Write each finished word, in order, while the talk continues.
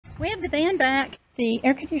We have the van back. The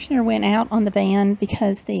air conditioner went out on the van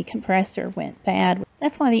because the compressor went bad.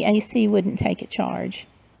 That's why the AC wouldn't take a charge.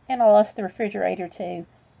 And I lost the refrigerator too,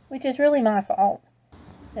 which is really my fault.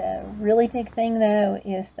 The really big thing though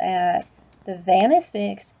is that the van is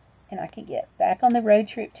fixed and I can get back on the road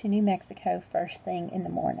trip to New Mexico first thing in the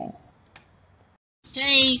morning.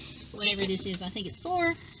 Day, whatever this is, I think it's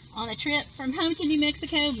 4, on a trip from home to New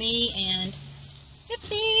Mexico, me and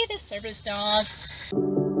Pipsie, the service dog.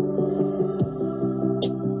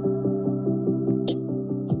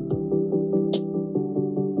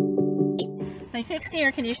 They fixed the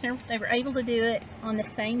air conditioner. They were able to do it on the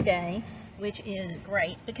same day, which is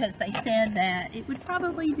great because they said that it would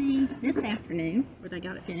probably be this afternoon where they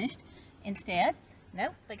got it finished. Instead,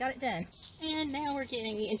 nope, they got it done. And now we're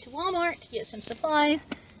getting into Walmart to get some supplies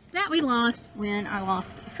that we lost when I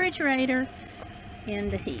lost the refrigerator in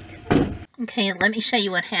the heat. Okay, let me show you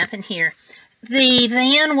what happened here. The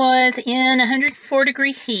van was in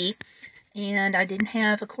 104-degree heat, and I didn't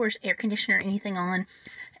have, of course, air conditioner or anything on,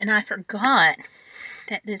 and I forgot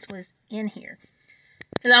that this was in here.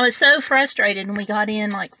 Because I was so frustrated when we got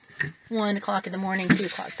in like 1 o'clock in the morning, 2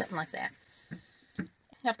 o'clock, something like that.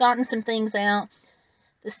 I've gotten some things out.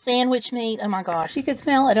 The sandwich meat, oh my gosh, you could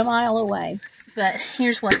smell it a mile away. But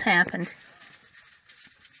here's what's happened.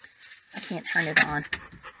 I can't turn it on.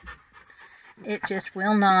 It just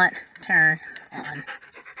will not turn on.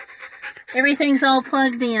 Everything's all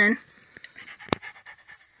plugged in.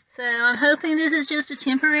 So I'm hoping this is just a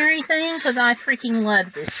temporary thing because I freaking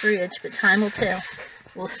love this fridge, but time will tell.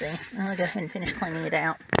 We'll see. I'll go ahead and finish cleaning it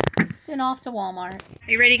out. Then off to Walmart.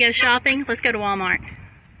 Are you ready to go shopping? Let's go to Walmart.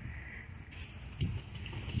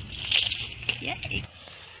 Yay.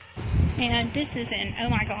 And this is an oh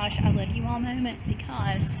my gosh, I love you all moment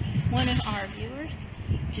because one of our viewers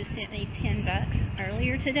just sent me $10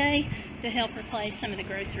 earlier today to help replace some of the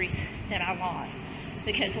groceries that I lost.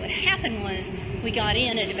 Because what happened was we got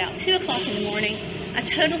in at about 2 o'clock in the morning. I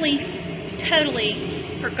totally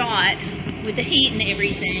forgot with the heat and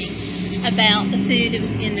everything about the food that was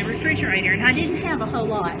in the refrigerator, and I didn't have a whole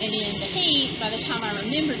lot. And in the heat, by the time I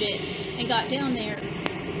remembered it and got down there,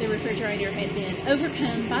 the refrigerator had been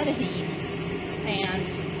overcome by the heat, and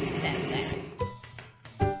that's that.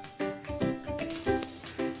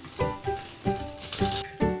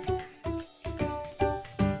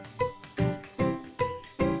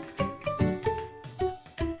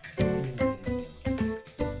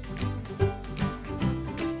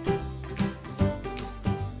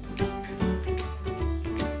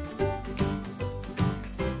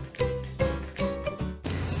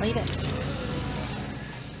 Leave it.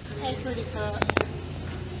 Hey, pretty cup.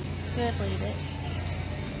 Good, leave it.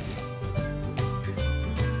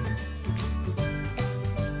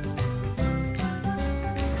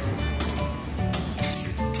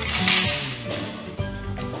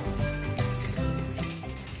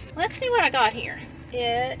 Let's see what I got here.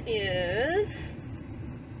 It is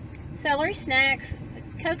celery snacks,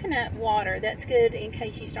 coconut water. That's good in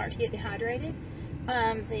case you start to get dehydrated.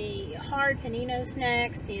 The hard panino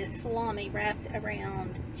snacks is salami wrapped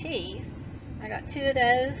around cheese. I got 2 of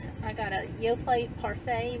those. I got a Yoplait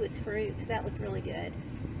parfait with fruit because that looked really good.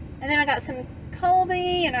 And then I got some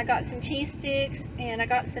Colby, and I got some cheese sticks, and I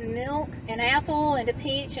got some milk, an apple, and a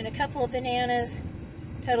peach, and a couple of bananas.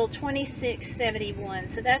 Total $26.71,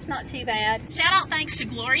 so that's not too bad. Shout out thanks to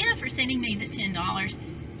Gloria for sending me the $10.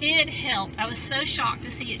 It helped. I was so shocked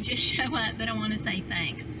to see it just show up, but I want to say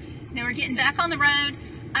thanks. Now we're getting back on the road.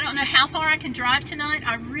 I don't know how far I can drive tonight.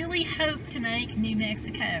 I really hope to make New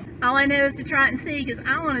Mexico. All I know is to try and see because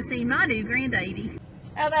I want to see my new grandbaby.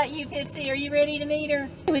 How about you, Pipsie? Are you ready to meet her?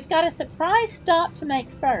 We've got a surprise stop to make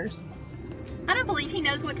first. I don't believe he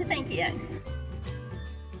knows what to think yet.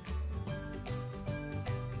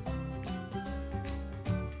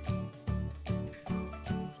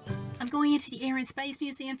 I'm going into the Air and Space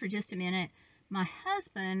Museum for just a minute. My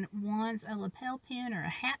husband wants a lapel pin or a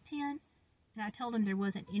hat pin, and I told him there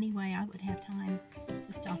wasn't any way I would have time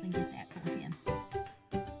to stop and get that for him.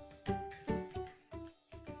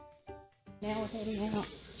 Now we're heading out.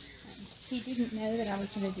 He didn't know that I was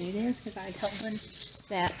going to do this because I told him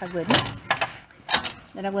that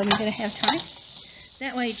I wasn't going to have time.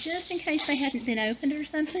 That way, just in case they hadn't been opened or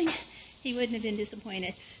something, he wouldn't have been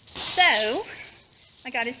disappointed. So, I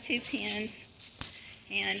got his 2 pins.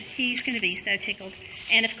 And he's going to be so tickled.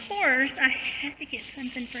 And of course, I had to get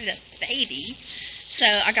something for the baby. So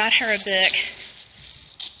I got her a book.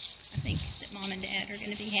 I think that Mom and Dad are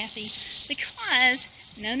going to be happy because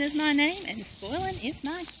known as my name and spoiling is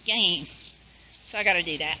my game. So I got to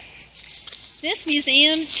do that. This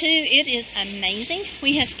museum too, it is amazing.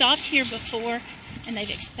 We have stopped here before and they've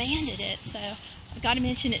expanded it, so I've got to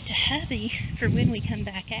mention it to hubby for when we come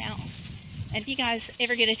back out. And if you guys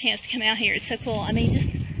ever get a chance to come out here, it's so cool. I mean, just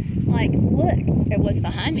like, look at what's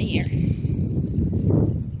behind me here.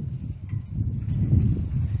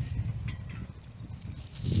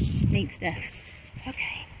 Neat stuff.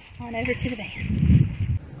 Okay, on over to the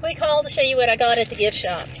van. Quick haul to show you what I got at the gift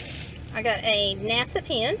shop. I got a NASA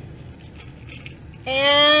pen,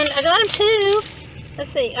 and I got them too. Let's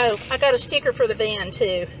see. Oh, I got a sticker for the van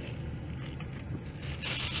too.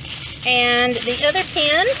 And the other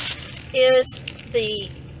pen is the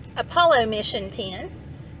Apollo mission pen.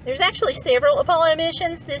 There's actually several Apollo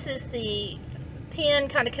missions. This is the pen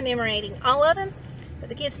kind of commemorating all of them,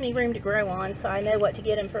 but it gives me room to grow on, so I know what to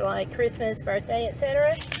get them for, like Christmas, birthday,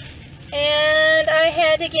 etc. And I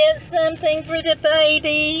had to get something for the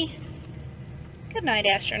baby. Good night,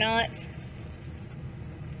 astronauts.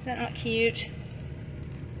 Is that not cute?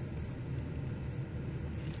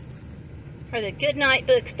 For the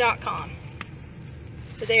goodnightbooks.com.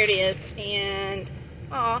 So there it is, and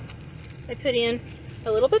aw, they put in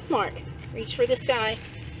a little bookmark. Reach for the sky.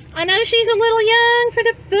 I know she's a little young for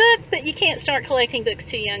the book, but you can't start collecting books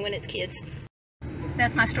too young when it's kids.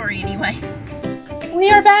 That's my story anyway. We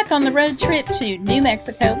are back on the road trip to New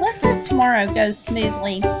Mexico. Let's hope tomorrow goes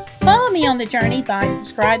smoothly. Follow me on the journey by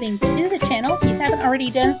subscribing to the channel if you haven't already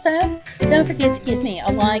done so. Don't forget to give me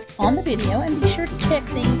a like on the video, and be sure to check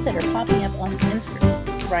things that are popping up on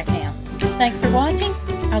Instagram right now. Thanks for watching.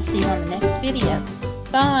 I'll see you on the next video.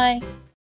 Bye.